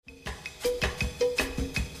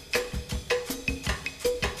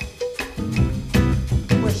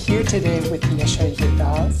here today with Yesha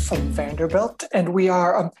Yada from Vanderbilt, and we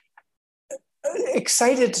are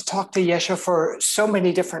excited to talk to Yesha for so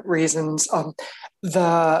many different reasons.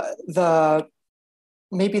 The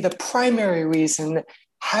maybe the primary reason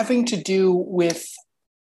having to do with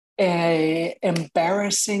a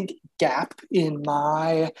embarrassing gap in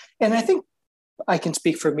and I think I can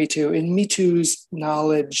speak for Me Too, in Me Too's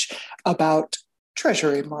knowledge about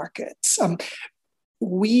treasury markets.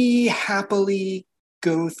 We happily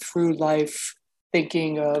go through life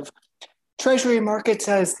thinking of treasury markets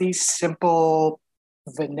as these simple,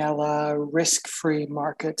 vanilla, risk-free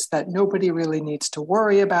markets that nobody really needs to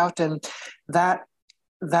worry about. And that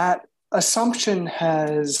assumption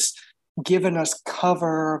has given us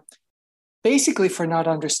cover basically for not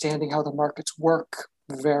understanding how the markets work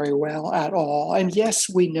very well at all. And yes,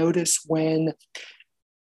 we notice when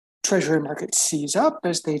treasury markets seize up,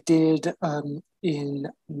 as they did in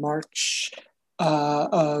March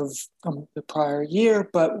of the prior year,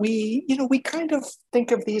 but we kind of think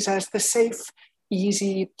of these as the safe,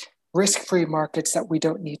 easy, risk-free markets that we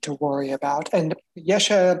don't need to worry about. And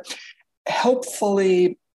Yesha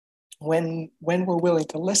helpfully, when we're willing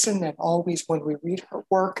to listen, and always when we read her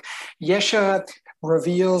work, Yesha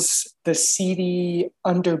reveals the seedy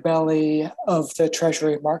underbelly of the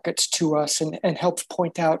treasury markets to us and helps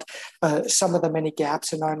point out some of the many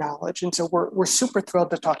gaps in our knowledge. And so we're super thrilled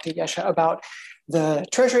to talk to Yesha about the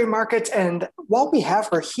treasury markets, and while we have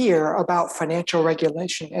her here, about financial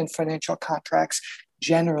regulation and financial contracts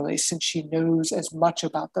generally, since she knows as much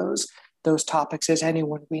about those topics as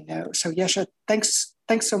anyone we know. So Yesha, thanks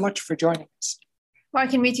so much for joining us.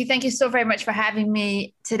 Mark and Me Too, thank you so very much for having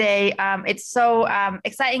me today. It's so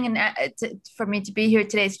exciting for me to be here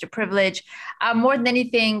today. It's a privilege, more than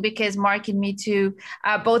anything, because Mark and Me Too,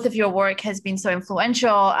 both of your work has been so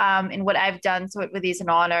influential in what I've done. So it really is an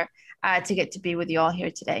honor to get to be with you all here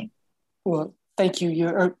today. Well, thank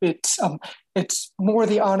you. It's more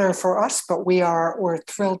the honor for us, but we're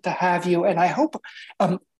thrilled to have you. And I hope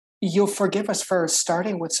you'll forgive us for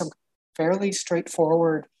starting with some fairly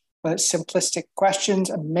straightforward, simplistic questions.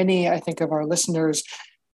 Many, I think, of our listeners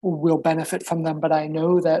will benefit from them, but I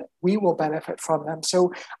know that we will benefit from them.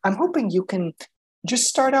 So I'm hoping you can just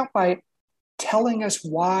start out by telling us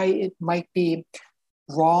why it might be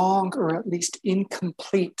wrong, or at least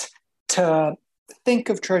incomplete, to think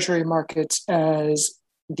of treasury markets as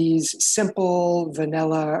these simple,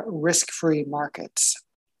 vanilla, risk-free markets.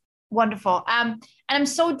 Wonderful. And I'm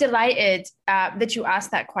so delighted that you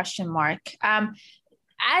asked that question, Mark.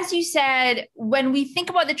 As you said, when we think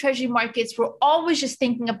about the treasury markets, we're always just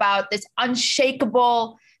thinking about this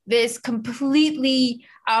unshakable, this completely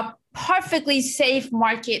perfectly safe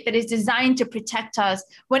market that is designed to protect us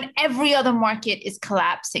when every other market is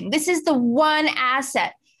collapsing. This is the one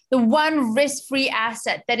asset, the one risk-free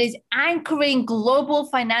asset that is anchoring global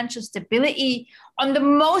financial stability on the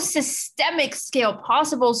most systemic scale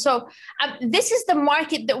possible. So this is the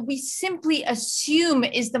market that we simply assume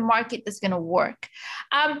is the market that's going to work.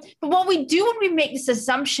 But what we do when we make this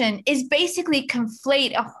assumption is basically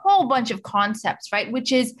conflate a whole bunch of concepts, right?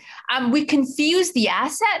 Which is we confuse the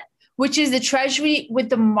asset, which is the treasury, with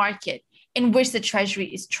the market in which the treasury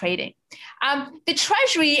is trading. The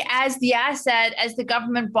treasury as the asset, as the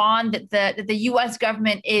government bond that the U.S.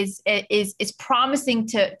 government is promising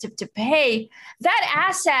to pay, that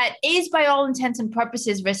asset is by all intents and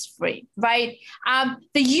purposes risk-free, right?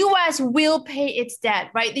 The U.S. will pay its debt,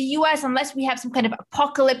 right? The U.S., unless we have some kind of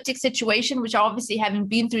apocalyptic situation, which obviously having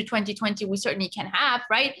been through 2020, we certainly can have,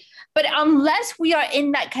 right? But unless we are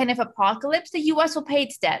in that kind of apocalypse, the U.S. will pay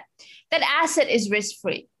its debt. That asset is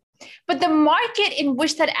risk-free. But the market in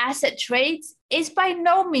which that asset trades is by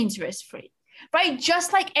no means risk-free, right?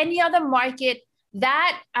 Just like any other market,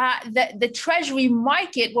 that the treasury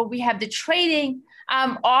market, where we have the trading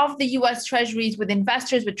of the U.S. treasuries with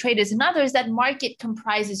investors, with traders and others, that market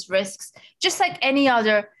comprises risks, just like any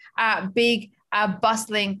other big,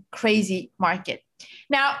 bustling, crazy market.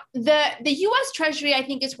 Now, the U.S. treasury, I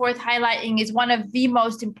think, is worth highlighting, is one of the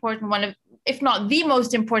most important, if not the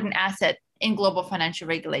most important asset in global financial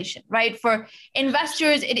regulation, right? For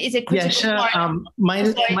investors, it is a critical part.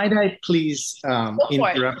 Might I please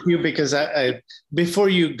interrupt you, because before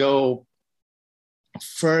you go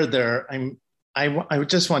further, I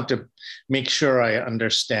just want to make sure I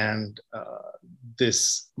understand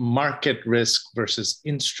this market risk versus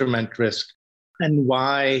instrument risk, and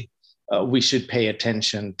why we should pay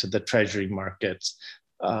attention to the treasury markets.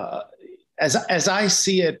 As I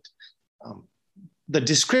see it, the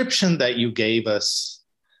description that you gave us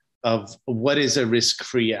of what is a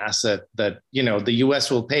risk-free asset, that, the U.S.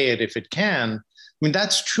 will pay it if it can, I mean,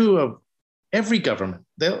 that's true of every government.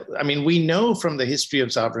 We know from the history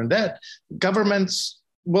of sovereign debt, governments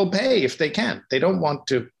will pay if they can. They don't want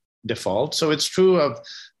to default. So it's true of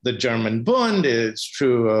the German Bund, it's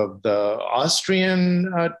true of the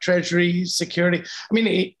Austrian Treasury security.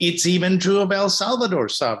 It's even true of El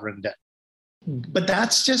Salvador's sovereign debt. But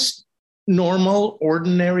that's just normal,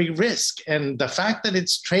 ordinary risk. And the fact that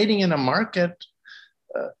it's trading in a market,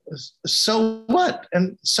 so what?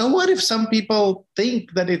 And so what if some people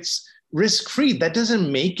think that it's risk-free? That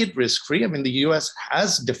doesn't make it risk-free. The US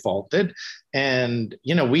has defaulted, and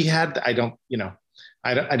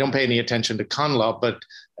I don't pay any attention to con law,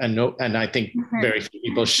 and I think very few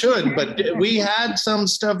people should, but we had some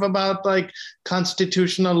stuff about like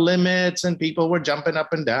constitutional limits, and people were jumping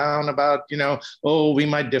up and down about, we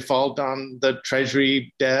might default on the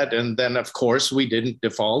Treasury debt. And then of course we didn't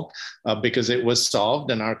default because it was solved,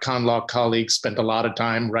 and our con law colleagues spent a lot of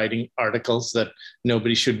time writing articles that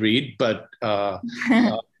nobody should read, but they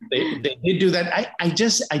did do that.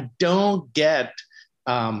 I don't get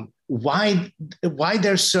why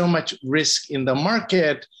there's so much risk in the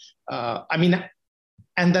market. And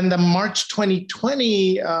then the March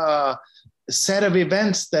 2020 set of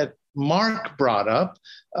events that Mark brought up,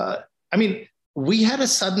 we had a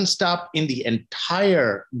sudden stop in the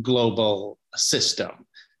entire global system.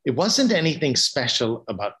 It wasn't anything special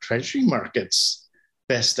about treasury markets,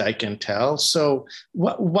 best I can tell. So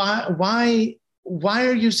why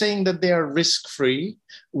are you saying that they are risk-free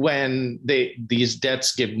when these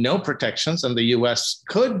debts give no protections and the US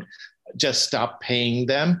could just stop paying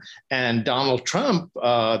them? And Donald Trump,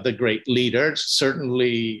 the great leader,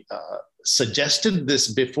 certainly suggested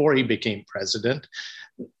this before he became president.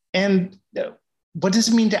 And what does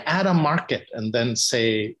it mean to add a market and then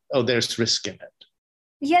say, oh, there's risk in it?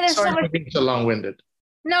 Yeah, there's Sorry for being so long-winded.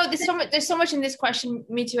 No, there's so much in this question,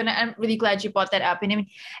 me too, and I'm really glad you brought that up. And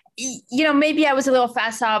maybe I was a little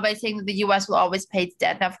facile by saying that the U.S. will always pay its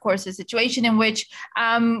debt. Now, of course, a situation in which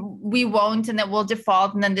we won't, and that we'll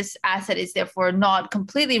default, and then this asset is therefore not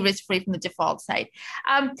completely risk-free from the default side.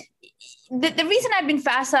 The reason I've been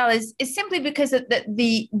facile is simply because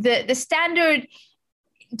the standard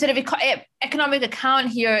sort of economic account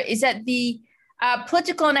here is that the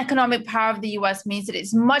political and economic power of the U.S. means that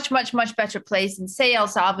it's much, much, much better placed than, say, El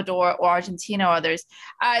Salvador or Argentina or others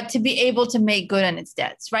to be able to make good on its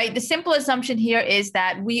debts, right? The simple assumption here is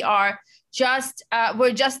that we're just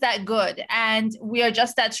that good, and we are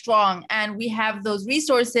just that strong, and we have those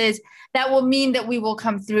resources that will mean that we will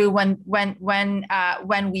come through when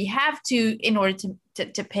we have to, in order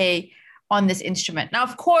to pay on this instrument. Now,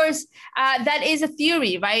 of course, that is a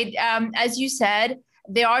theory, right? As you said,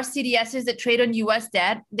 there are CDSs that trade on U.S.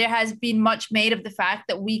 debt. There has been much made of the fact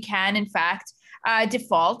that we can, in fact,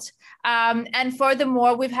 default. And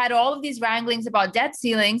furthermore, we've had all of these wranglings about debt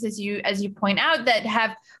ceilings, as you point out, that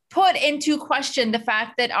have put into question the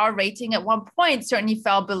fact that our rating at one point certainly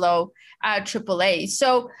fell below AAA.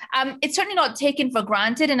 So it's certainly not taken for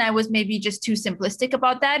granted, and I was maybe just too simplistic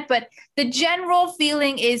about that. But the general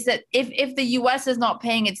feeling is that if the U.S. is not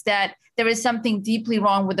paying its debt, there is something deeply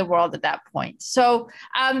wrong with the world at that point. So,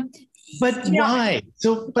 but why?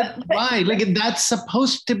 Why? Like, that's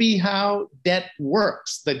supposed to be how debt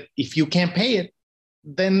works. That if you can't pay it,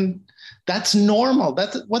 then that's normal.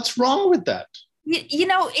 What's wrong with that?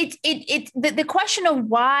 The question of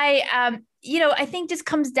why, I think just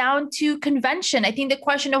comes down to convention. I think the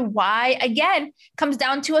question of why, again, comes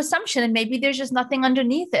down to assumption, and maybe there's just nothing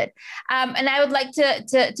underneath it. And I would like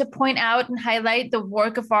to point out and highlight the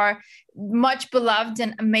work of our much beloved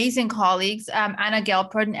and amazing colleagues, Anna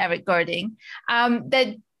Gelpert and Eric Girding,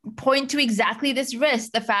 that point to exactly this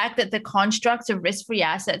risk, the fact that the construct of risk-free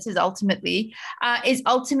assets is ultimately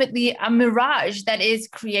a mirage that is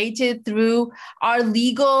created through our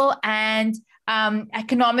legal and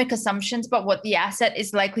economic assumptions about what the asset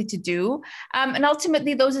is likely to do. And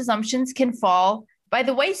ultimately, those assumptions can fall by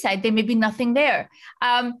the wayside. There may be nothing there.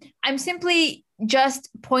 I'm simply just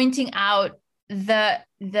pointing out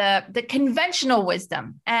the conventional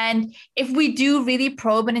wisdom. And if we do really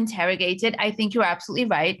probe and interrogate it, I think you're absolutely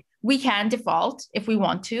right. We can default if we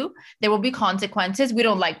want to. There will be consequences. We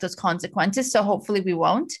don't like those consequences, so hopefully we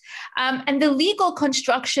won't. And the legal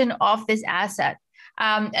construction of this asset,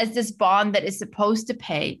 as this bond that is supposed to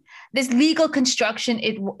pay, this legal construction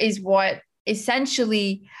is what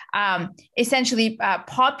essentially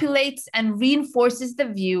populates and reinforces the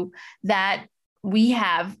view that we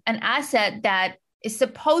have an asset that is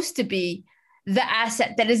supposed to be the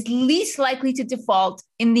asset that is least likely to default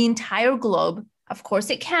in the entire globe. Of course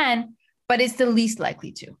it can, but it's the least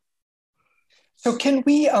likely to. So can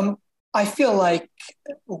we, I feel like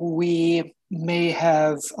we may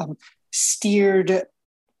have steered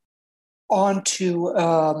onto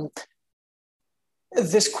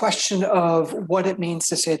this question of what it means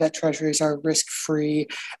to say that treasuries are risk-free,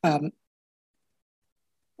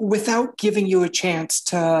 without giving you a chance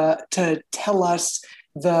to tell us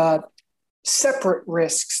the separate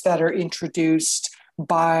risks that are introduced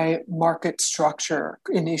by market structure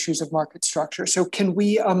in issues of market structure. So can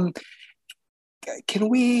we,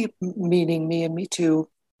 meaning me and MeToo,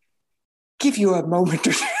 give you a moment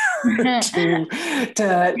or two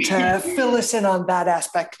to fill us in on that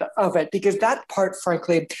aspect of it? Because that part,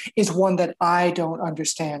 frankly, is one that I don't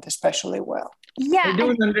understand especially well. Yeah, I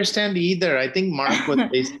don't understand either. I think Mark was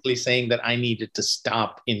basically saying that I needed to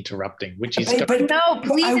stop interrupting, which is but no,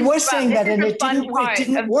 please. I was saying that, and it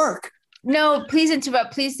didn't work. No, please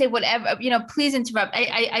interrupt. Please say whatever. Please interrupt.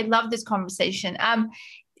 I love this conversation.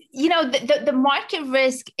 The market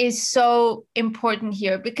risk is so important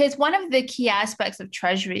here because one of the key aspects of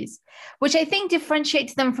treasuries, which I think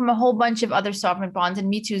differentiates them from a whole bunch of other sovereign bonds,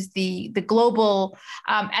 and MeToo's the global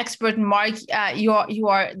expert, and Mark, you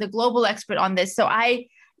are the global expert on this. So I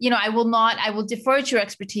will defer to your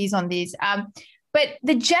expertise on these. But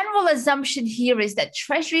the general assumption here is that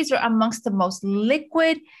treasuries are amongst the most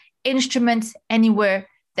liquid instruments anywhere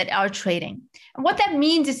that are trading. And what that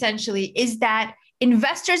means essentially is that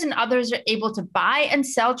investors and others are able to buy and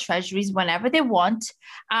sell treasuries whenever they want,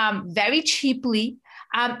 very cheaply,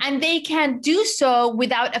 and they can do so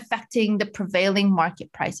without affecting the prevailing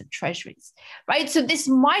market price of treasuries, right? So this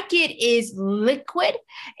market is liquid.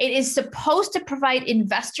 It is supposed to provide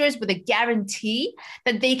investors with a guarantee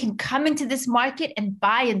that they can come into this market and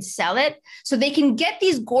buy and sell it. So they can get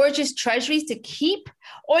these gorgeous treasuries to keep,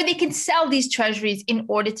 or they can sell these treasuries in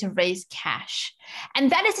order to raise cash.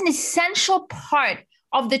 And that is an essential part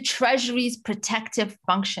of the treasury's protective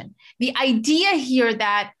function. The idea here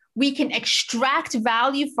that we can extract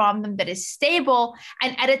value from them that is stable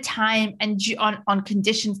and at a time and on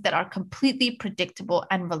conditions that are completely predictable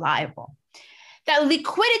and reliable. That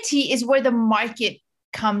liquidity is where the market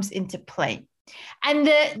comes into play. And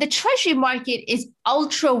the treasury market is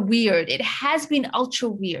ultra weird. It has been ultra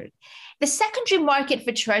weird. The secondary market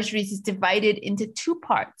for treasuries is divided into two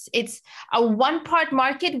parts. It's a one-part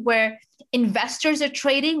market where investors are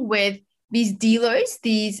trading with these dealers,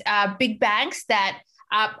 these big banks that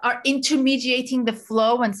are intermediating the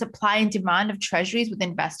flow and supply and demand of treasuries with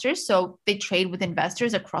investors. So they trade with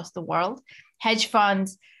investors across the world, hedge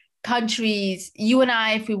funds, countries, you and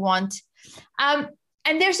I, if we want. And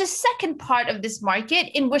there's a second part of this market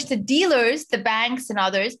in which the dealers, the banks and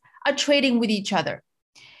others are trading with each other.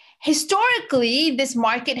 Historically, this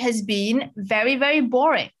market has been very, very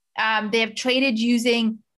boring. They have traded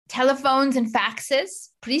using telephones and faxes,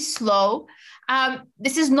 pretty slow.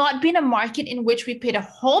 This has not been a market in which we paid a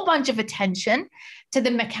whole bunch of attention to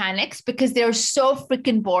the mechanics because they're so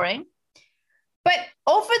freaking boring. But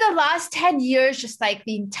over the last 10 years, just like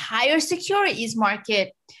the entire securities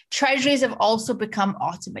market, treasuries have also become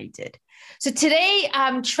automated. So today,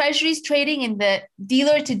 treasuries trading in the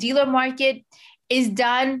dealer-to-dealer market is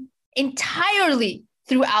done entirely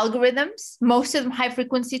through algorithms, most of them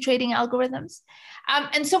high-frequency trading algorithms.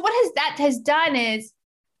 And so what that has done is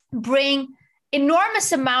bring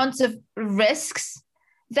enormous amounts of risks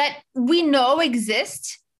that we know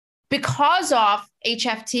exist because of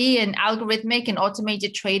HFT and algorithmic and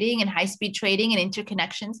automated trading and high-speed trading and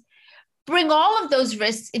interconnections, bring all of those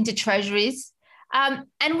risks into treasuries,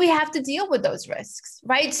 and we have to deal with those risks,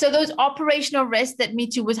 right? So those operational risks that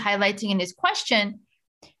MeToo was highlighting in his question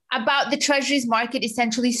about the treasuries market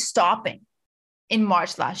essentially stopping in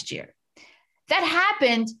March last year. That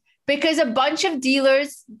happened because a bunch of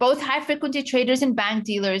dealers, both high-frequency traders and bank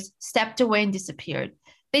dealers, stepped away and disappeared.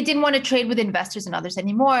 They didn't want to trade with investors and others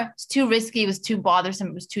anymore. It's too risky. It was too bothersome.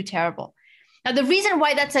 It was too terrible. Now, the reason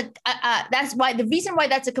why that's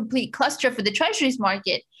a complete cluster for the treasuries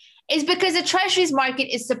market is because the treasuries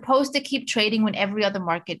market is supposed to keep trading when every other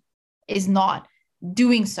market is not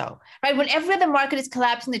doing so, right? When every other market is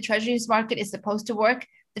collapsing, the treasuries market is supposed to work.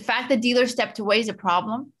 The fact that dealers stepped away is a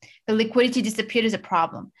problem. The liquidity disappeared is a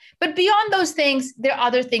problem. But beyond those things, there are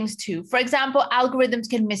other things too. For example, algorithms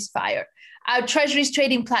can misfire. Treasuries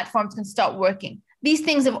trading platforms can stop working. These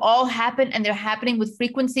things have all happened, and they're happening with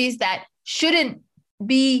frequencies that shouldn't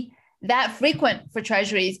be that frequent for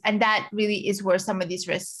treasuries. And that really is where some of these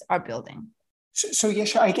risks are building. So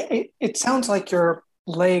Yesha, it sounds like you're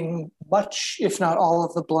laying much, if not all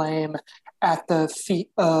of the blame at the feet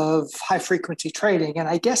of high frequency trading. And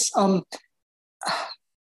I guess, so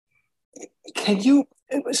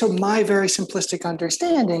my very simplistic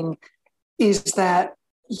understanding is that,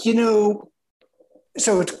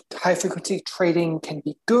 so high frequency trading can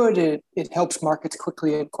be good. It helps markets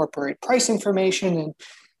quickly incorporate price information. And,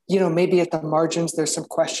 maybe at the margins, there's some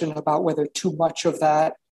question about whether too much of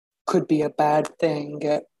that could be a bad thing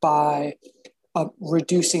by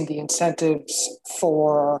reducing the incentives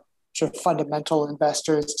for sort of fundamental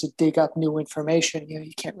investors to dig up new information.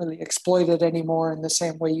 You can't really exploit it anymore in the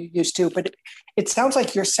same way you used to. But it sounds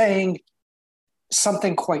like you're saying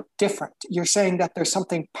something quite different. You're saying that there's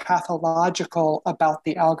something pathological about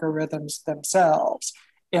the algorithms themselves.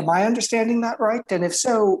 Am I understanding that right? And if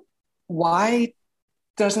so, why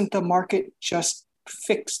doesn't the market just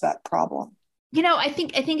fix that problem? I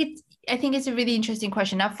think it's a really interesting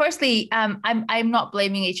question. Now, firstly, I'm not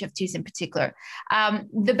blaming HFTs in particular.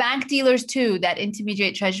 The bank dealers too that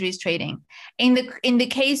intermediate treasuries trading. In the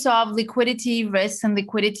case of liquidity risks and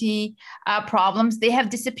liquidity problems, they have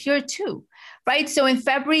disappeared too, right? So in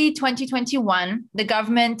February 2021, the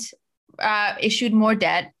government issued more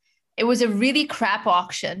debt. It was a really crap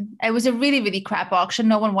auction. It was a really, really crap auction.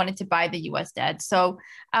 No one wanted to buy the US debt. So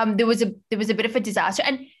there was a bit of a disaster.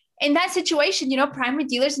 And in that situation, primary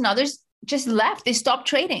dealers and others just left. They stopped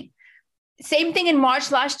trading. Same thing in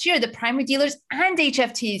March last year, the primary dealers and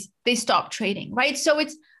HFTs, they stopped trading, right? So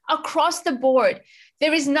it's across the board.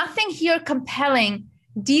 There is nothing here compelling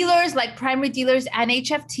dealers like primary dealers and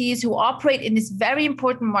HFTs who operate in this very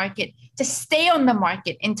important market to stay on the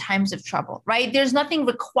market in times of trouble, right? There's nothing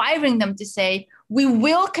requiring them to say, we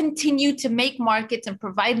will continue to make markets and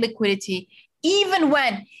provide liquidity even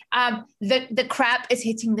when the crap is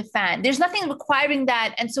hitting the fan. There's nothing requiring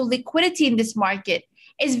that. And so liquidity in this market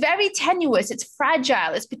is very tenuous. It's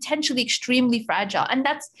fragile. It's potentially extremely fragile. And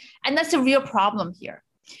that's a real problem here.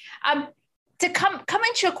 To come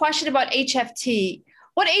into your question about HFT,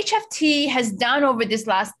 what HFT has done over this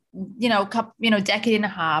last decade and a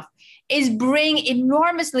half is bring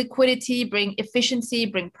enormous liquidity, bring efficiency,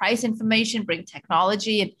 bring price information, bring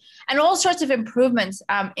technology, and all sorts of improvements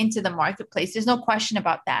into the marketplace. There's no question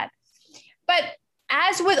about that. But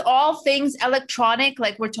as with all things electronic,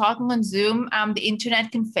 like we're talking on Zoom, the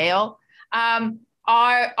internet can fail.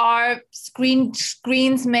 Our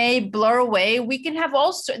screens may blur away. We can have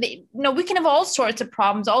all sorts of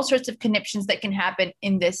problems, all sorts of conniptions that can happen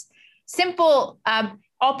in this simple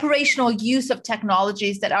operational use of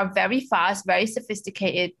technologies that are very fast, very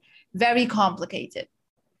sophisticated, very complicated.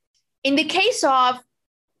 In the case of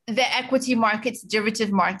the equity markets,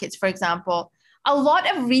 derivative markets, for example, a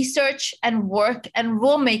lot of research and work and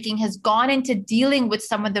rulemaking has gone into dealing with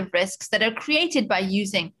some of the risks that are created by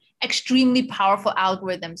using extremely powerful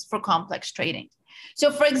algorithms for complex trading.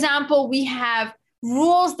 So, for example, we have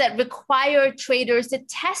rules that require traders to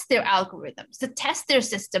test their algorithms, to test their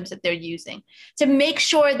systems that they're using, to make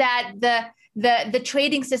sure that the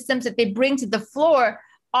trading systems that they bring to the floor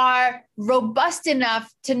are robust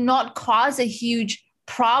enough to not cause a huge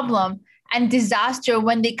problem and disaster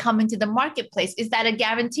when they come into the marketplace. Is that a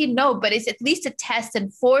guarantee? No, but it's at least a test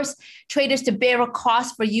and force traders to bear a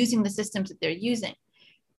cost for using the systems that they're using.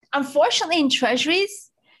 Unfortunately, in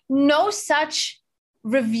treasuries, no such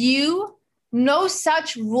review, no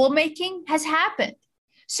such rulemaking has happened.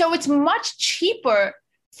 So it's much cheaper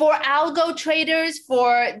for algo traders,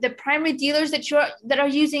 for the primary dealers that are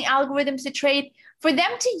using algorithms to trade, for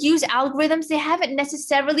them to use algorithms they haven't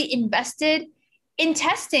necessarily invested in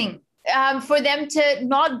testing, for them to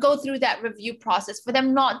not go through that review process, for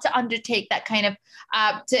them not to undertake that kind of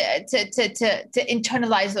to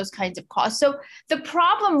internalize those kinds of costs. So the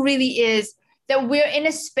problem really is that we're in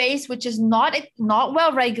a space which is not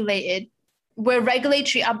well regulated, where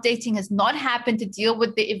regulatory updating has not happened to deal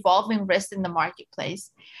with the evolving risks in the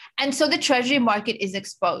marketplace. And so the treasury market is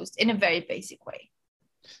exposed in a very basic way.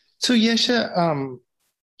 So Yesha,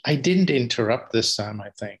 I didn't interrupt this time, I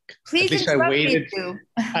think. Please interrupt me.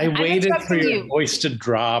 I waited for your voice to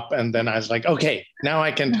drop, and then I was like, okay, now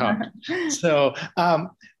I can talk. So,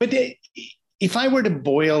 but if I were to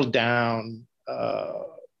boil down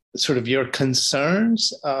sort of your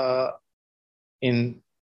concerns in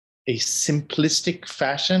a simplistic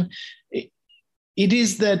fashion, it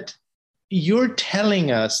is that you're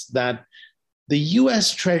telling us that the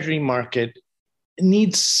US Treasury market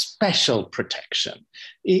needs special protection.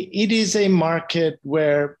 It is a market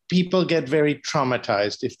where people get very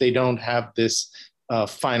traumatized if they don't have this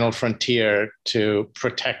final frontier to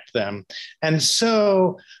protect them. And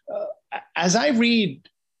so as I read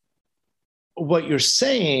what you're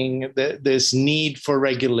saying, this need for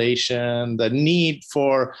regulation, the need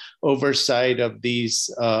for oversight of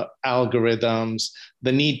these algorithms,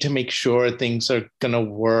 the need to make sure things are going to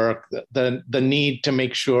work, the need to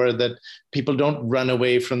make sure that people don't run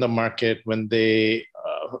away from the market when they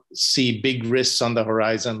see big risks on the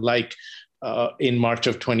horizon, like in March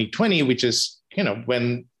of 2020, which is,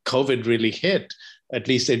 when COVID really hit. At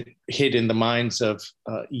least it hit in the minds of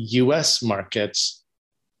US markets.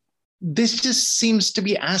 This just seems to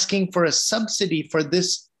be asking for a subsidy for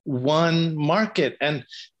this one market. And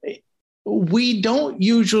we don't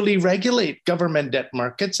usually regulate government debt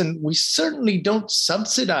markets, and we certainly don't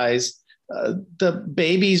subsidize the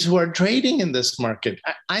babies who are trading in this market.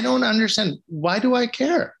 I don't understand. Why do I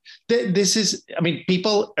care? This is,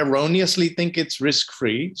 people erroneously think it's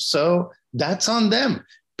risk-free, so that's on them.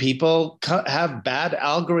 People have bad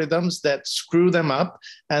algorithms that screw them up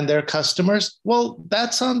and their customers. Well,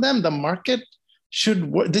 that's on them. The market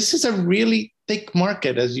should work. This is a really thick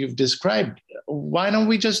market, as you've described. Why don't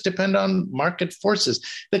we just depend on market forces?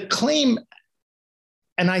 The claim,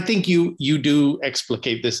 and I think you do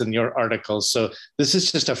explicate this in your articles, so this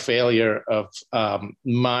is just a failure of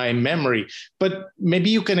my memory, but maybe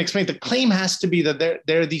you can explain. The claim has to be that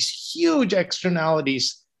there are these huge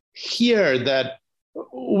externalities here that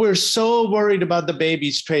we're so worried about the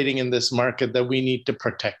babies trading in this market that we need to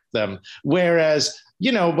protect them. Whereas,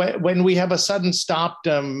 when we have a sudden stop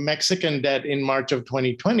to Mexican debt in March of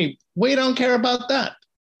 2020, we don't care about that.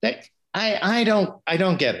 I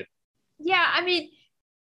don't get it. Yeah,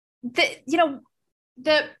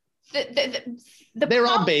 they're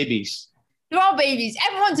all babies. They're all babies.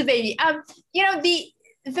 Everyone's a baby.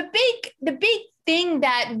 The big thing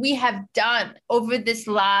that we have done over this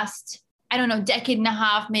last, decade and a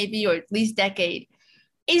half, maybe, or at least decade,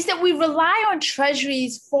 is that we rely on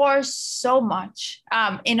treasuries for so much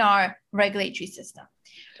in our regulatory system,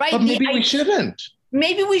 right? But maybe we shouldn't.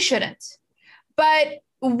 Maybe we shouldn't. But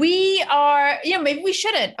we are, maybe we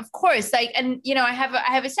shouldn't, of course. I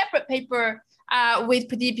have a separate paper with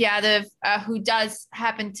Pradeep Yadav, who does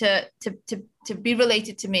happen to be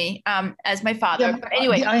related to me as my father. Yeah, but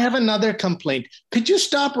anyway, I have another complaint. Could you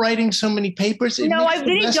stop writing so many papers? No, I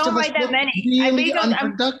really don't write that many. Really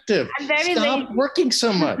unproductive. I'm very Stop lazy. working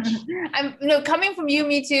so much. I'm coming from you,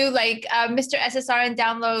 me too. Like Mr. SSR and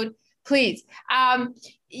download, please.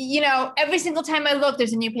 Every single time I look,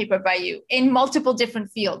 there's a new paper by you in multiple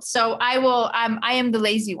different fields. So I am the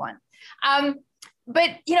lazy one.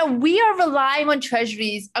 But we are relying on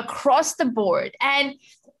treasuries across the board, and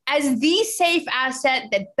as the safe asset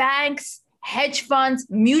that banks, hedge funds,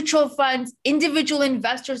 mutual funds, individual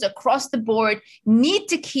investors across the board need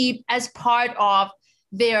to keep as part of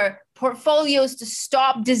their portfolios to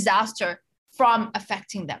stop disaster from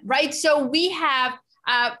affecting them, right? So we have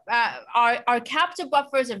our capital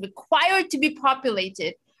buffers are required to be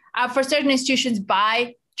populated for certain institutions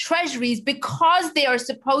by treasuries because they are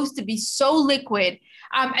supposed to be so liquid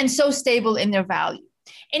and so stable in their value.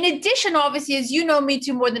 In addition, obviously, as you know me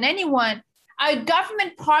too more than anyone, our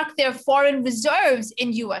government park their foreign reserves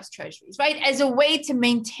in US treasuries, right, as a way to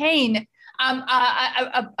maintain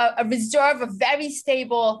a reserve of very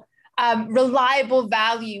stable, reliable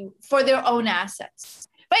value for their own assets,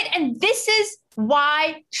 right? And this is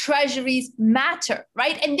why treasuries matter,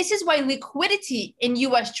 right? And this is why liquidity in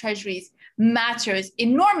US treasuries matters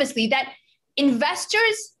enormously, that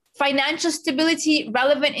investors, financial stability,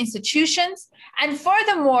 relevant institutions, and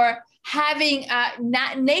furthermore, having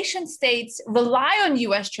nation states rely on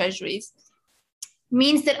US treasuries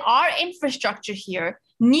means that our infrastructure here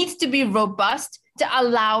needs to be robust to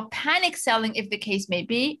allow panic selling, if the case may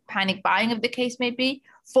be, panic buying, if the case may be,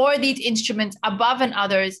 for these instruments above and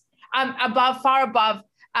others, far above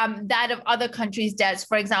that of other countries' debts.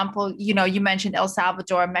 For example, you mentioned El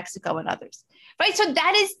Salvador, Mexico, and others. Right. So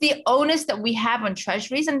that is the onus that we have on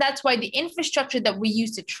treasuries. And that's why the infrastructure that we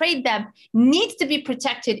use to trade them needs to be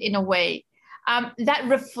protected in a way that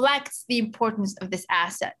reflects the importance of this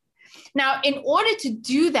asset. Now, in order to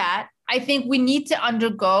do that, I think we need to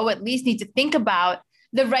at least need to think about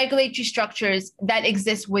the regulatory structures that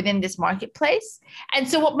exist within this marketplace. And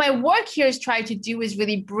so what my work here is trying to do is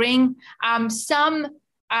really bring some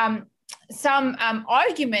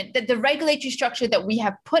argument that the regulatory structure that we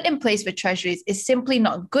have put in place for treasuries is simply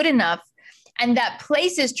not good enough, and that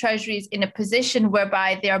places treasuries in a position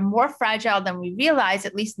whereby they are more fragile than we realize,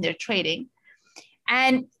 at least in their trading.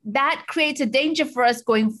 And that creates a danger for us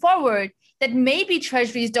going forward, that maybe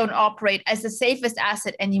treasuries don't operate as the safest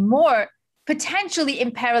asset anymore, potentially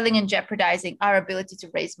imperiling and jeopardizing our ability to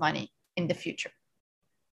raise money in the future.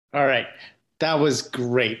 All right. That was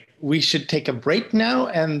great. We should take a break now,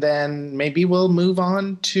 and then maybe we'll move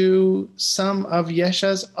on to some of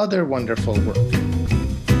Yesha's other wonderful work.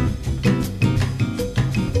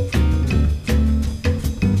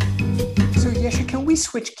 So Yesha, can we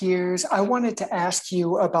switch gears? I wanted to ask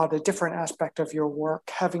you about a different aspect of your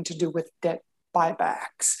work having to do with debt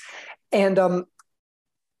buybacks. And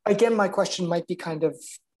again, my question might be kind of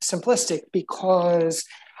simplistic because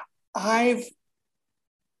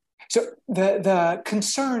so the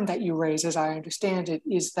concern that you raise, as I understand it,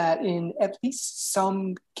 is that in at least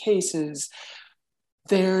some cases,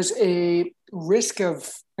 there's a risk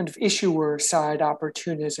of kind of issuer side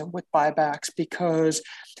opportunism with buybacks because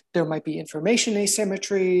there might be information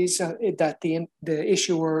asymmetries that the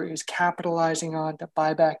issuer is capitalizing on to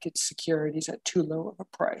buy back its securities at too low of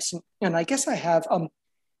a price. And I guess I have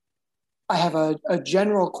a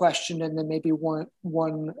general question and then maybe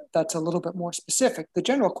one that's a little bit more specific. The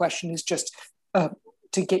general question is just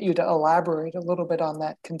to get you to elaborate a little bit on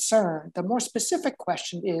that concern. The more specific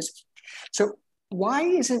question is, so why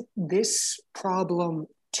isn't this problem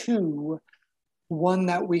too one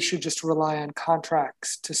that we should just rely on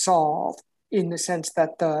contracts to solve, in the sense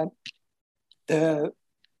that the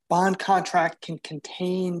bond contract can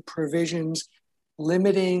contain provisions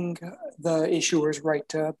limiting the issuer's right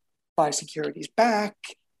to buy securities back,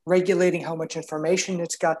 regulating how much information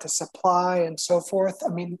it's got to supply and so forth? I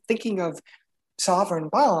mean, thinking of sovereign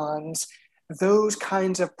bonds, those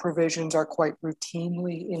kinds of provisions are quite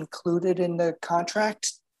routinely included in the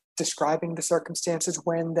contract, describing the circumstances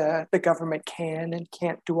when the government can and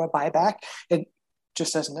can't do a buyback. And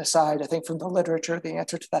just as an aside, I think from the literature, the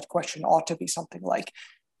answer to that question ought to be something like,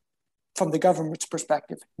 from the government's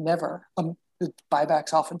perspective, never. The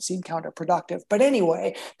buybacks often seem counterproductive. But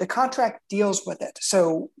anyway, the contract deals with it.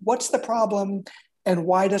 So what's the problem, and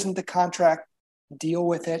why doesn't the contract deal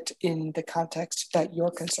with it in the context that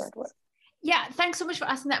you're concerned with? Yeah, thanks so much for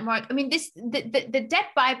asking that, Mark. I mean, the debt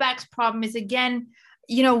buybacks problem is, again,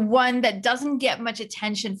 one that doesn't get much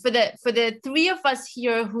attention for the three of us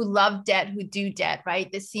here who love debt, who do debt,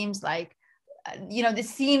 right? This seems like,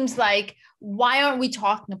 why aren't we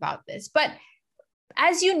talking about this? But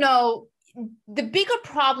as you know, the bigger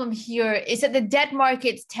problem here is that the debt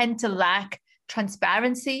markets tend to lack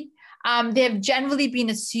transparency. They have generally been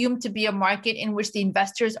assumed to be a market in which the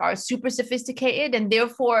investors are super sophisticated, and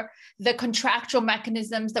therefore the contractual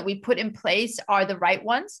mechanisms that we put in place are the right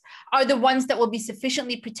ones, are the ones that will be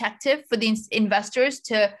sufficiently protective for the investors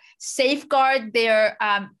to safeguard their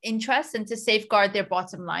interests and to safeguard their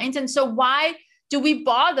bottom lines. And so why do we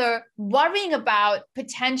bother worrying about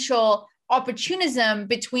potential opportunism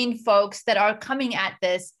between folks that are coming at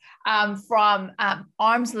this from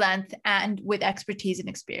arm's length and with expertise and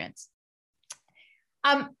experience?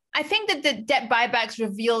 I think that the debt buybacks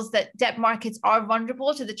reveals that debt markets are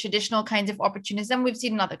vulnerable to the traditional kinds of opportunism we've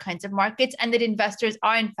seen in other kinds of markets, and that investors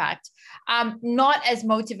are, in fact, not as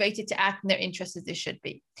motivated to act in their interests as they should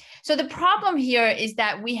be. So the problem here is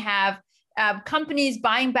that we have companies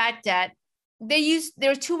buying back debt.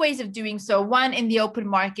 There are two ways of doing so. One, in the open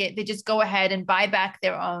market, they just go ahead and buy back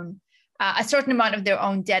their own a certain amount of their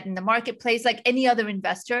own debt in the marketplace, like any other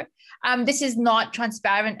investor. This is not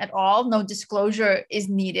transparent at all. No disclosure is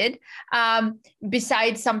needed,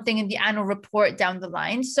 besides something in the annual report down the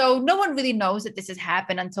line. So no one really knows that this has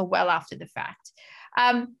happened until well after the fact.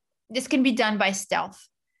 This can be done by stealth.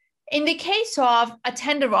 In the case of a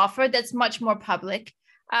tender offer that's much more public,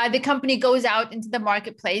 the company goes out into the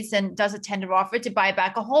marketplace and does a tender offer to buy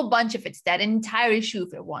back a whole bunch of its debt, an entire issue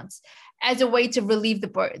if it wants, as a way to relieve the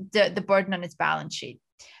burden on its balance sheet.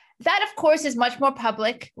 That, of course, is much more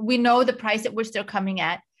public. We know the price at which they're coming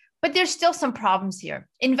at, but there's still some problems here.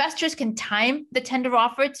 Investors can time the tender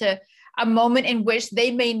offer to a moment in which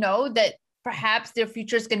they may know that perhaps their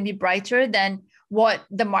future is going to be brighter than what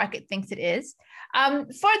the market thinks it is.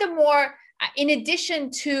 Furthermore, in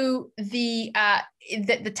addition to the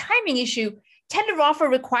timing issue, tender offer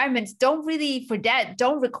requirements don't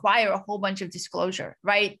require a whole bunch of disclosure,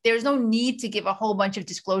 right? There's no need to give a whole bunch of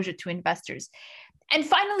disclosure to investors. And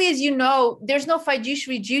finally, as you know, there's no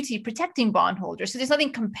fiduciary duty protecting bondholders. So there's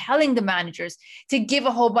nothing compelling the managers to give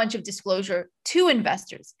a whole bunch of disclosure to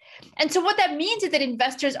investors. And so what that means is that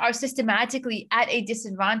investors are systematically at a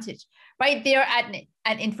disadvantage, right? They're at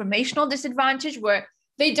an informational disadvantage where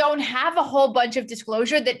they don't have a whole bunch of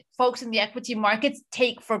disclosure that folks in the equity markets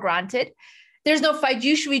take for granted. There's no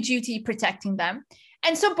fiduciary duty protecting them.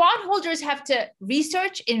 And so bondholders have to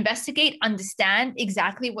research, investigate, understand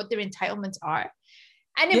exactly what their entitlements are.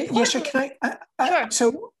 And yes, sir, can I sure.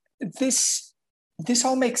 So this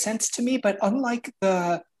all makes sense to me, but unlike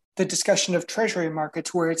the discussion of treasury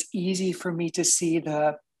markets, where it's easy for me to see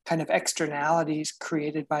the kind of externalities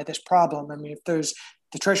created by this problem. I mean, if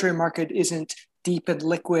the treasury market isn't deep and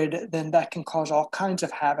liquid, then that can cause all kinds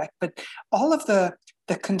of havoc. But all of the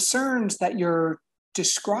concerns that you're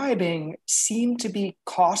describing seem to be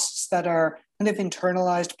costs that are kind of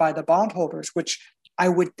internalized by the bondholders, which I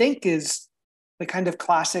would think is the kind of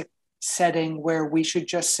classic setting where we should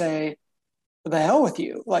just say, the hell with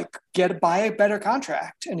you, like buy a better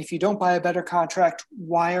contract. And if you don't buy a better contract,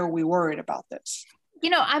 why are we worried about this?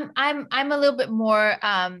 I'm a little bit more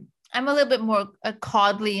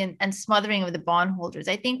coddly and smothering of the bondholders.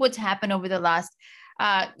 I think what's happened over the last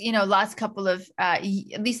couple of at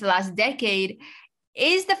least the last decade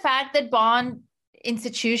is the fact that bond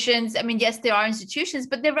institutions, I mean, yes, there are institutions,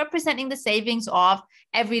 but they're representing the savings of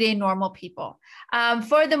everyday normal people.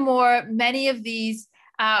 Furthermore, many of these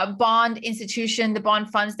bond institution, the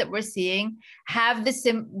bond funds that we're seeing have the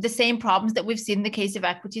same problems that we've seen in the case of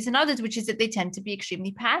equities and others, which is that they tend to be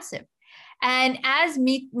extremely passive. And as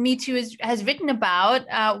Me Too has written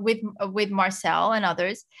about with Marcel and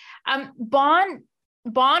others,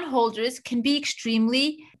 bondholders can be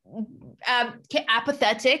extremely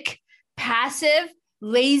apathetic, passive,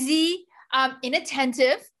 lazy,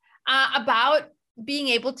 inattentive about being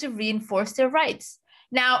able to reinforce their rights.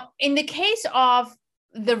 Now, in the case of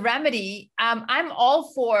the remedy, I'm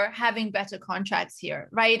all for having better contracts here,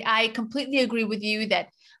 right? I completely agree with you that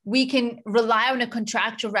we can rely on a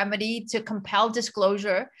contractual remedy to compel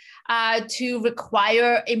disclosure, to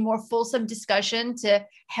require a more fulsome discussion, to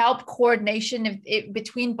help coordination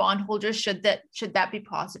between bondholders should that be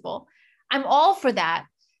possible. I'm all for that.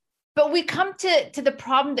 But we come to the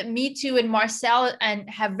problem that Me Too and Marcel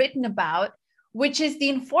have written about, which is the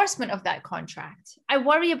enforcement of that contract. I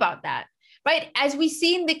worry about that. Right, as we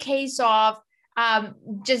see in the case of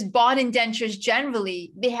just bond indentures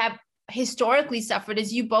generally, they have historically suffered,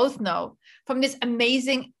 as you both know, from this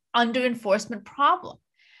amazing under-enforcement problem.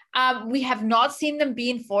 We have not seen them be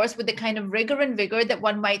enforced with the kind of rigor and vigor that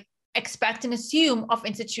one might expect and assume of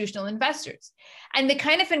institutional investors. And the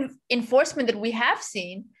kind of enforcement that we have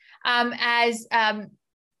seen, as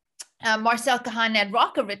Marcel Kahan and Ed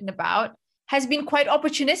Rock have written about, has been quite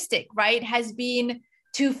opportunistic, right? Has been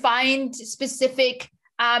to find specific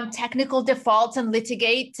technical defaults and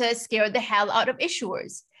litigate to scare the hell out of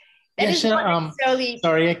issuers. That is not necessarily.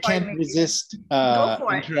 Sorry, I can't resist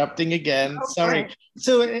interrupting again. Sorry.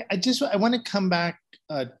 So I want to come back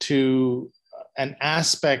to an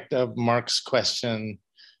aspect of Mark's question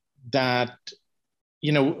that,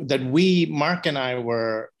 that Mark and I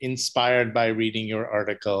were inspired by reading your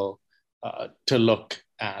article to look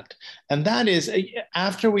at. And that is,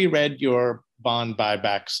 after we read your bond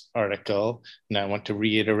buybacks article, and I want to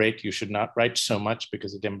reiterate, you should not write so much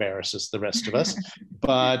because it embarrasses the rest of us.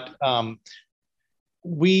 But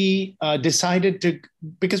we decided to,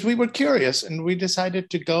 because we were curious, and we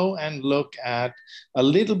decided to go and look at a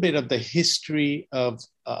little bit of the history of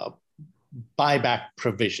buyback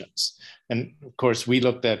provisions. And of course, we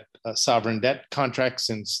looked at sovereign debt contracts,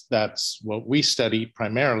 since that's what we study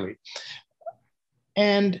primarily.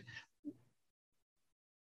 And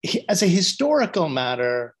as a historical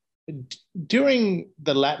matter, during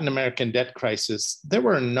the Latin American debt crisis, there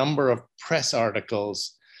were a number of press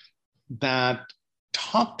articles that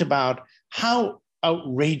talked about how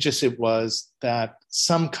outrageous it was that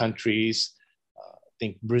some countries, I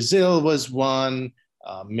think Brazil was one,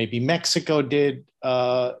 maybe Mexico did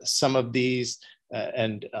some of these,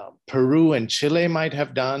 and Peru and Chile might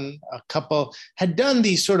have done a couple, had done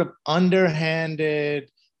these sort of underhanded,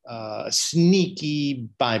 sneaky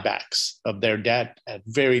buybacks of their debt at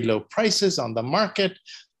very low prices on the market,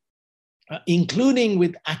 including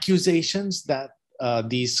with accusations that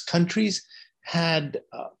these countries had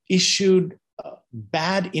issued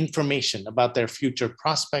bad information about their future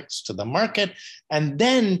prospects to the market, and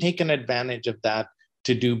then taken advantage of that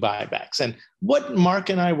to do buybacks. And what Mark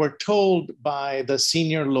and I were told by the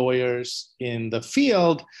senior lawyers in the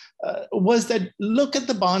field was that look at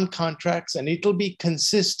the bond contracts and it'll be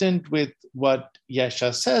consistent with what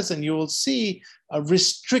Yesha says, and you will see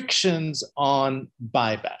restrictions on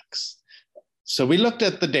buybacks. So we looked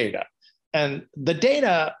at the data, and the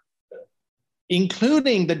data,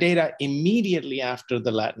 including the data immediately after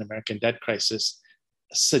the Latin American debt crisis,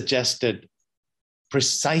 suggested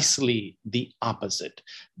precisely the opposite.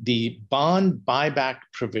 The bond buyback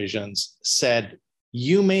provisions said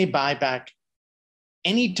you may buy back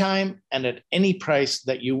anytime and at any price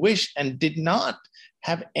that you wish, and did not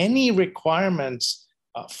have any requirements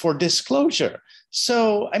for disclosure.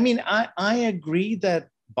 So, I mean, I agree that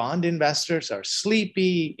bond investors are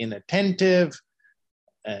sleepy, inattentive,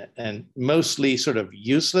 and mostly sort of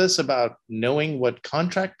useless about knowing what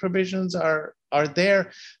contract provisions are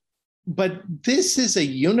there. But this is a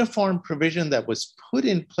uniform provision that was put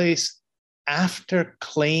in place after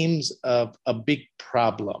claims of a big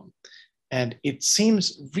problem. And it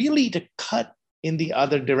seems really to cut in the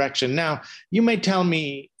other direction. Now, you may tell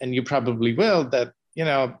me, and you probably will, that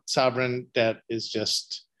sovereign debt is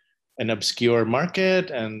just an obscure market,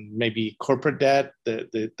 and maybe corporate debt,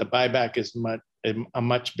 the buyback is a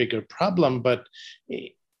much bigger problem. But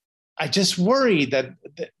I just worry that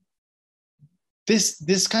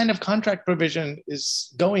this kind of contract provision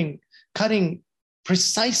is cutting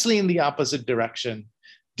precisely in the opposite direction,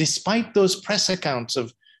 despite those press accounts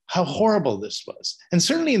of how horrible this was. And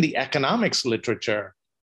certainly in the economics literature,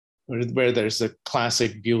 where there's a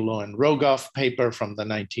classic Bulow and Rogoff paper from the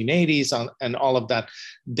 1980s and all of that,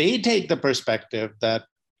 they take the perspective that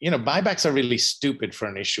buybacks are really stupid for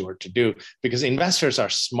an issuer to do, because investors are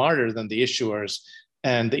smarter than the issuers,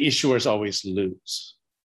 and the issuers always lose.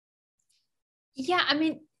 Yeah, I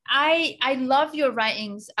mean, I love your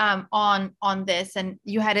writings on this, and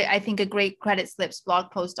you had I think a great Credit Slips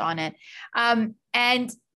blog post on it,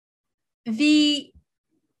 and this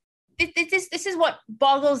is what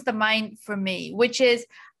boggles the mind for me, which is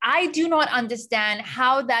I do not understand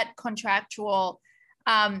how that contractual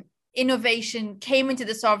innovation came into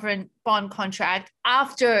the sovereign bond contract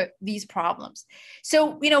after these problems.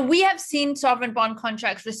 So, we have seen sovereign bond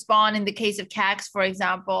contracts respond in the case of CACs, for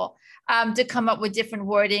example, to come up with different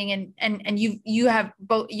wording. And you have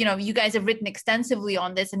both, you guys have written extensively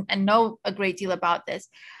on this and know a great deal about this.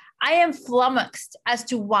 I am flummoxed as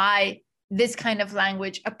to why this kind of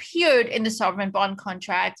language appeared in the sovereign bond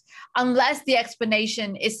contract, unless the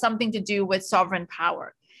explanation is something to do with sovereign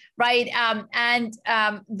power, right? And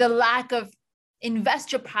the lack of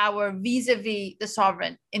investor power vis-a-vis the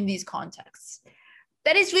sovereign in these contexts.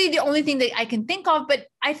 That is really the only thing that I can think of, but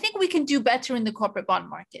I think we can do better in the corporate bond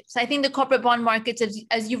markets. I think the corporate bond markets,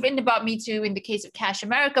 as you've written about Me Too in the case of Cash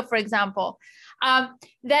America, for example, that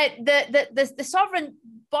the sovereign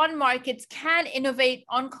bond markets can innovate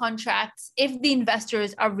on contracts if the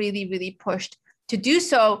investors are really, really pushed to do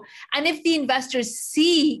so. And if the investors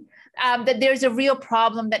see that there's a real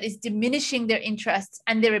problem that is diminishing their interests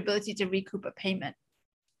and their ability to recoup a payment.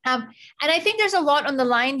 And I think there's a lot on the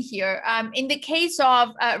line here. In the case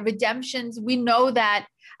of redemptions, we know that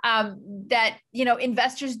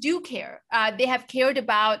investors do care. They have cared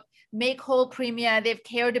about make whole premia. They've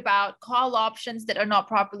cared about call options that are not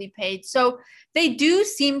properly paid. So they do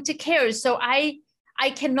seem to care. So I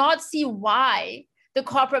cannot see why the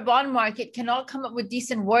corporate bond market cannot come up with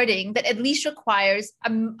decent wording that at least requires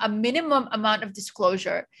a minimum amount of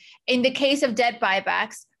disclosure in the case of debt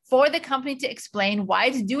buybacks for the company to explain why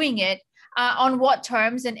it's doing it, on what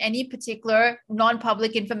terms, and any particular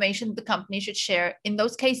non-public information the company should share in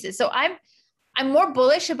those cases. So I'm more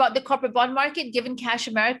bullish about the corporate bond market given Cash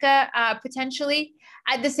America potentially.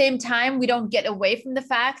 At the same time, we don't get away from the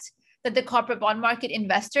fact that the corporate bond market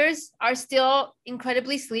investors are still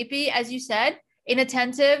incredibly sleepy, as you said,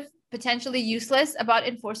 inattentive, potentially useless about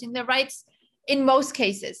enforcing their rights in most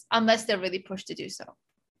cases, unless they're really pushed to do so.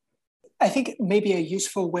 I think maybe a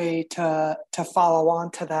useful way to follow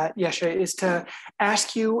on to that, Yesha, is to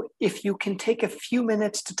ask you if you can take a few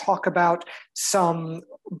minutes to talk about some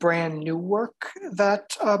brand new work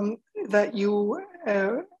that you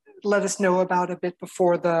let us know about a bit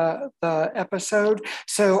before the episode.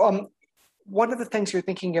 So one of the things you're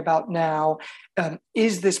thinking about now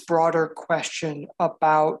is this broader question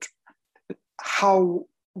about how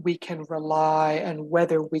we can rely and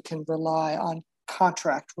whether we can rely on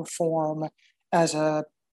contract reform as a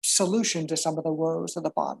solution to some of the woes of the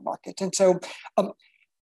bond market. And so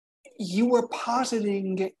you were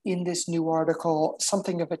positing in this new article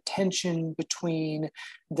something of a tension between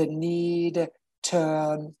the need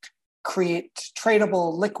to create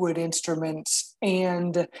tradable liquid instruments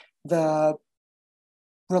and the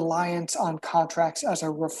reliance on contracts as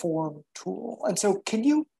a reform tool. And so can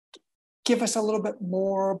you give us a little bit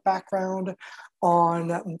more background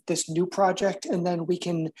on this new project, and then we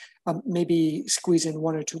can maybe squeeze in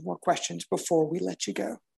one or two more questions before we let you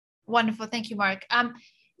go. Wonderful. Thank you, Mark.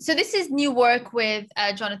 So this is new work with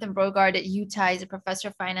Jonathan Brogard at Utah. He's a professor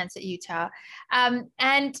of finance at Utah.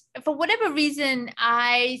 And for whatever reason,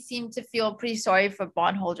 I seem to feel pretty sorry for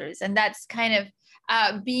bondholders. And that's kind of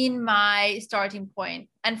been my starting point,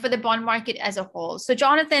 and for the bond market as a whole. So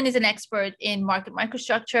Jonathan is an expert in market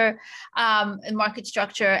microstructure and market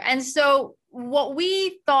structure. And so what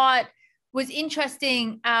we thought was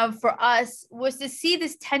interesting for us was to see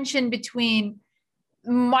this tension between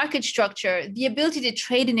market structure, the ability to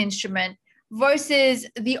trade an instrument, versus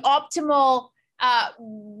the optimal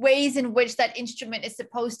ways in which that instrument is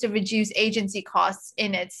supposed to reduce agency costs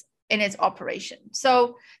in its in its operation.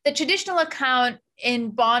 So the traditional account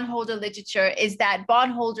in bondholder literature is that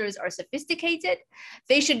bondholders are sophisticated.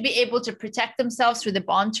 They should be able to protect themselves through the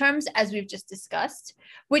bond terms, as we've just discussed,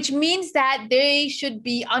 which means that they should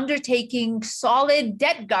be undertaking solid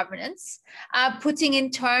debt governance, putting in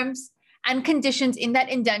terms and conditions in that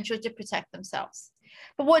indenture to protect themselves.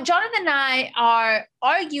 But what Jonathan and I are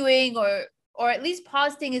arguing, or at least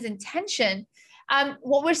positing his intention,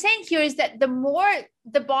 what we're saying here is that the more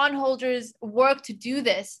the bondholders work to do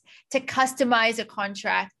this, to customize a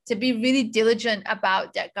contract, to be really diligent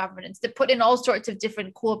about debt governance, to put in all sorts of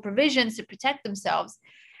different cool provisions to protect themselves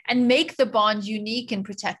and make the bond unique and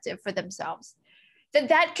protective for themselves,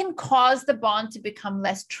 that can cause the bond to become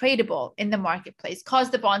less tradable in the marketplace, cause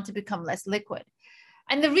the bond to become less liquid.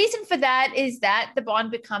 And the reason for that is that the bond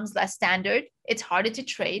becomes less standard, it's harder to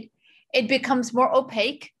trade, it becomes more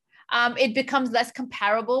opaque, it becomes less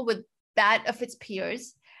comparable with that of its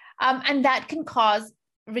peers. And that can cause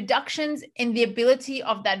reductions in the ability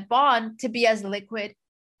of that bond to be as liquid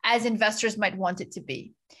as investors might want it to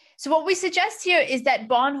be. So what we suggest here is that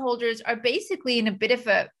bondholders are basically in a bit of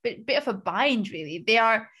a bind, really.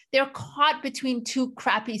 They're caught between two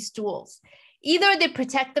crappy stools. Either they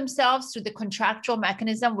protect themselves through the contractual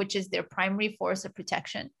mechanism, which is their primary force of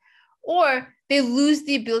protection, or they lose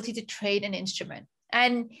the ability to trade an instrument.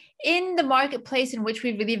 And in the marketplace in which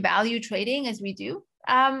we really value trading as we do,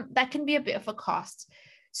 that can be a bit of a cost.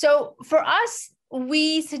 So for us,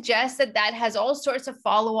 we suggest that has all sorts of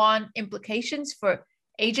follow-on implications for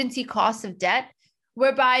agency costs of debt,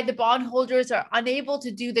 whereby the bondholders are unable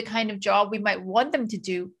to do the kind of job we might want them to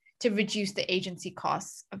do to reduce the agency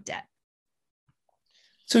costs of debt.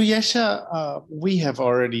 So Yesha, we have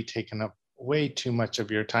already taken up way too much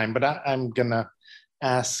of your time, but I'm gonna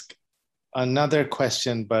ask another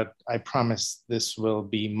question, but I promise this will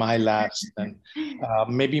be my last. And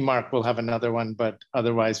maybe Mark will have another one, but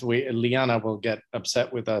otherwise Liana will get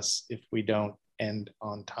upset with us if we don't end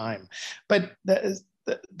on time. But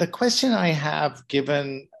the question I have,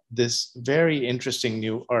 given this very interesting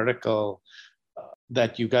new article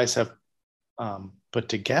that you guys have put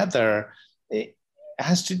together, it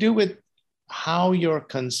has to do with how your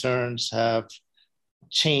concerns have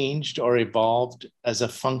changed or evolved as a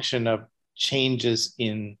function of changes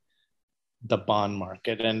in the bond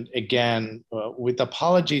market. And again, with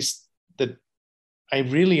apologies that I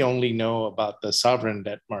really only know about the sovereign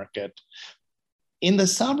debt market. In the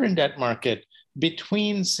sovereign debt market,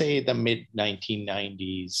 between, say, the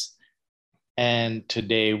mid-1990s and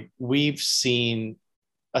today, we've seen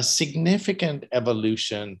a significant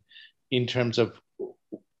evolution in terms of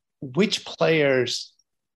which players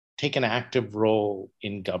take an active role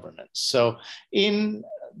in governance. So in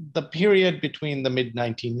the period between the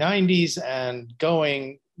mid-1990s and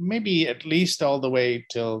going maybe at least all the way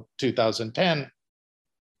till 2010,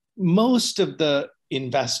 most of the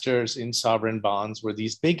investors in sovereign bonds were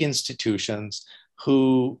these big institutions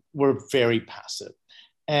who were very passive.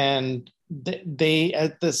 And they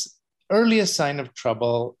at this earliest sign of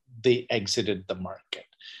trouble, they exited the market.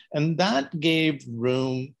 And that gave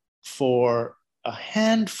room for a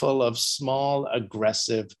handful of small,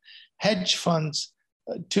 aggressive hedge funds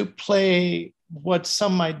to play what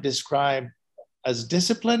some might describe as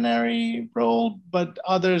disciplinary role, but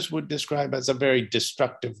others would describe as a very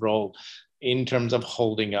destructive role in terms of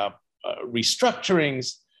holding up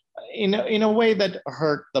restructurings in a way that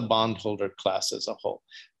hurt the bondholder class as a whole.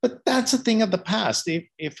 But that's a thing of the past.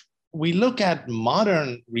 If we look at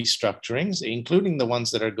modern restructurings, including the ones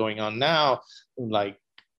that are going on now, like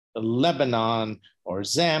Lebanon or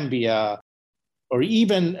Zambia, or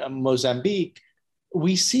even Mozambique,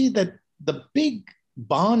 we see that the big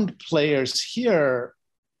bond players here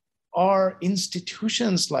are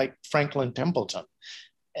institutions like Franklin Templeton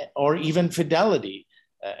or even Fidelity.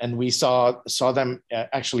 And we saw them,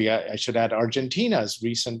 actually, I should add Argentina's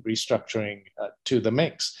recent restructuring to the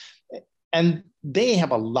mix. And they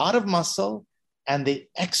have a lot of muscle and they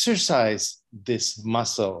exercise this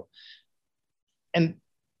muscle. And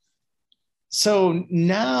so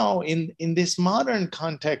now in this modern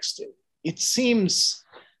context, it seems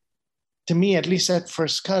to me, at least at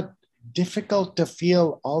first cut, difficult to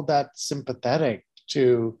feel all that sympathetic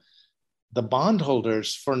to the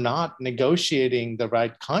bondholders for not negotiating the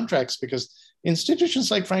right contracts, because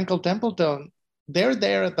institutions like Franklin Templeton, they're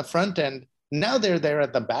there at the front end. Now they're there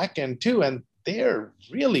at the back end too, and they're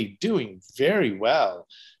really doing very well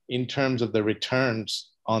in terms of the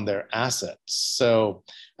returns on their assets. So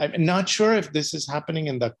I'm not sure if this is happening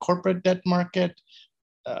in the corporate debt market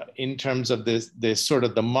in terms of this sort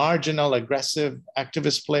of the marginal aggressive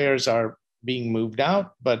activist players are being moved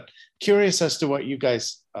out, but curious as to what you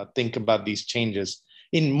guys think about these changes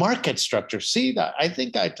in market structure? See, that I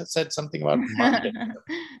think I said something about market.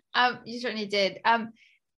 You certainly did.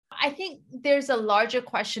 I think there's a larger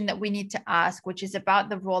question that we need to ask, which is about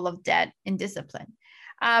the role of debt in discipline.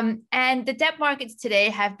 And the debt markets today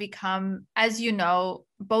have become, as you know,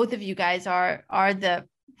 both of you guys are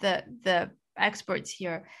the experts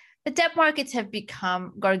here. The debt markets have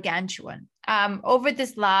become gargantuan. Over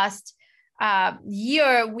this last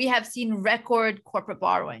year, we have seen record corporate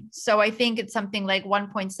borrowing. So I think it's something like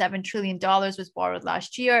 $1.7 trillion was borrowed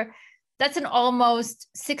last year. That's an almost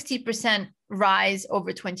 60% rise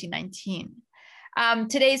over 2019.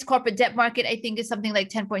 Today's corporate debt market, I think, is something like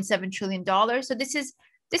 $10.7 trillion. So this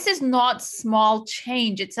is not small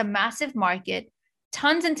change. It's a massive market,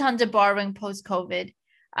 tons and tons of borrowing post-COVID.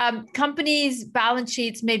 Companies' balance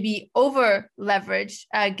sheets may be over leveraged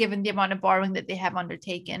given the amount of borrowing that they have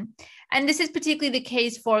undertaken. And this is particularly the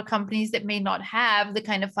case for companies that may not have the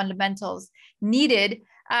kind of fundamentals needed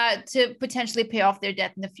to potentially pay off their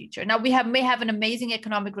debt in the future. Now, may have an amazing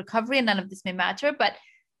economic recovery and none of this may matter, but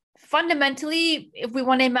fundamentally, if we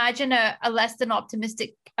want to imagine a less than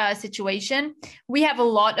optimistic situation, we have a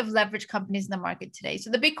lot of leveraged companies in the market today. So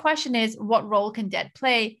the big question is, what role can debt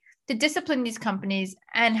play to discipline these companies,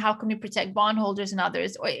 and how can we protect bondholders and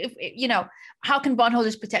others? Or how can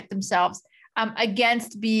bondholders protect themselves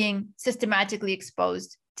against being systematically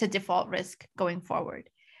exposed to default risk going forward?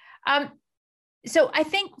 So I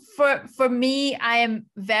think for me, I am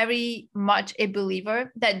very much a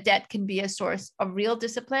believer that debt can be a source of real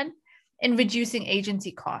discipline in reducing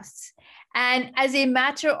agency costs. And as a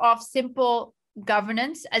matter of simple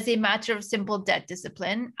governance, as a matter of simple debt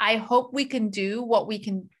discipline, I hope we can do what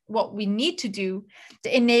we need to do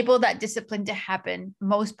to enable that discipline to happen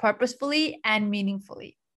most purposefully and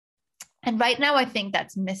meaningfully. And right now, I think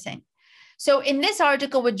that's missing. So in this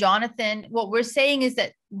article with Jonathan, what we're saying is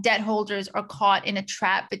that debt holders are caught in a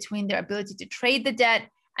trap between their ability to trade the debt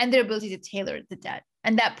and their ability to tailor the debt.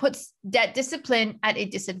 And that puts debt discipline at a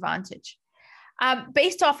disadvantage.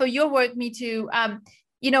 Based off of your work, Meetu,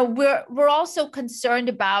 we're also concerned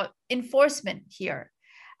about enforcement here.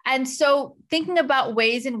 And so thinking about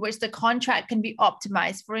ways in which the contract can be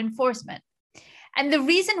optimized for enforcement. And the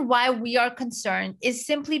reason why we are concerned is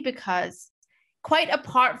simply because, quite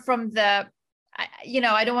apart from the,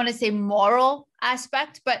 I don't want to say moral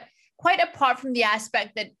aspect, but quite apart from the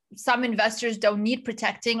aspect that some investors don't need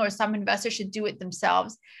protecting or some investors should do it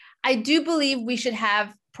themselves, I do believe we should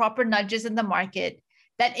have proper nudges in the market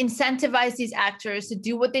that incentivize these actors to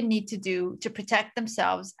do what they need to do to protect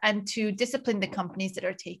themselves and to discipline the companies that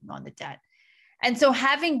are taking on the debt. And so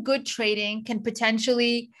having good trading can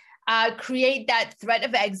potentially create that threat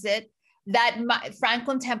of exit that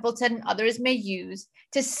Franklin Templeton and others may use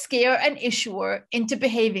to scare an issuer into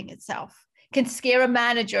behaving itself, can scare a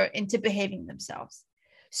manager into behaving themselves.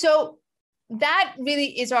 So that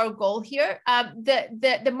really is our goal here.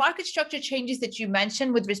 The market structure changes that you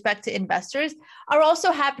mentioned with respect to investors are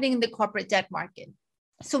also happening in the corporate debt market.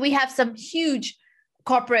 So we have some huge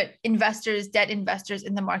corporate investors, debt investors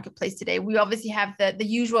in the marketplace today. We obviously have the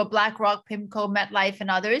usual BlackRock, PIMCO, MetLife,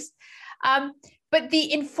 and others. But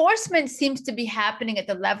the enforcement seems to be happening at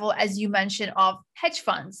the level, as you mentioned, of hedge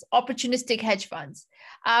funds, opportunistic hedge funds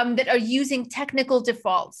that are using technical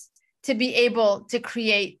defaults to be able to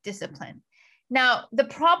create discipline. Now, the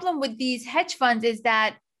problem with these hedge funds is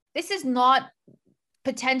that this is not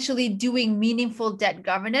potentially doing meaningful debt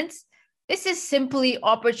governance. This is simply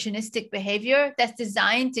opportunistic behavior that's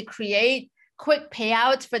designed to create quick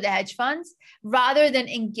payouts for the hedge funds rather than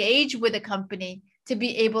engage with a company to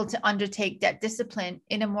be able to undertake debt discipline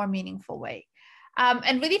in a more meaningful way.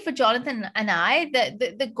 And really for Jonathan and I,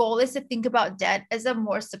 the goal is to think about debt as a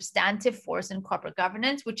more substantive force in corporate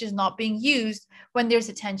governance, which is not being used when there's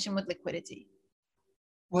a tension with liquidity.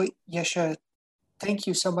 Well, Yesha, thank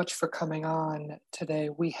you so much for coming on today.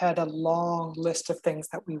 We had a long list of things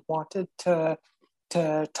that we wanted to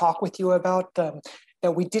talk with you about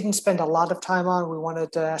that we didn't spend a lot of time on. We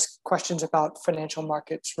wanted to ask questions about financial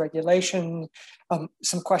markets regulation,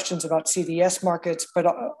 some questions about CDS markets, but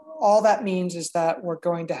all that means is that we're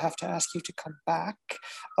going to have to ask you to come back,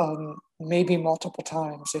 maybe multiple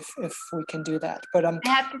times if we can do that. But I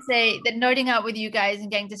have to say that nerding out with you guys and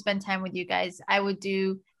getting to spend time with you guys, I would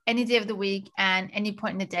do any day of the week and any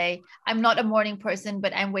point in the day. I'm not a morning person,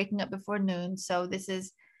 but I'm waking up before noon. So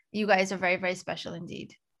you guys are very, very special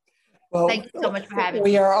indeed. Well, thank you so much for having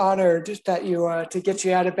me. We are honored that you to get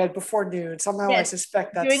you out of bed before noon. Somehow yes, I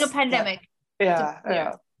suspect that's during a pandemic.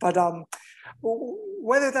 Yeah. But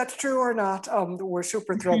whether that's true or not, we're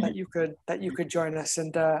super thrilled that you could join us,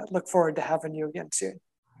 and look forward to having you again soon.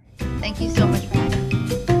 Thank you so much for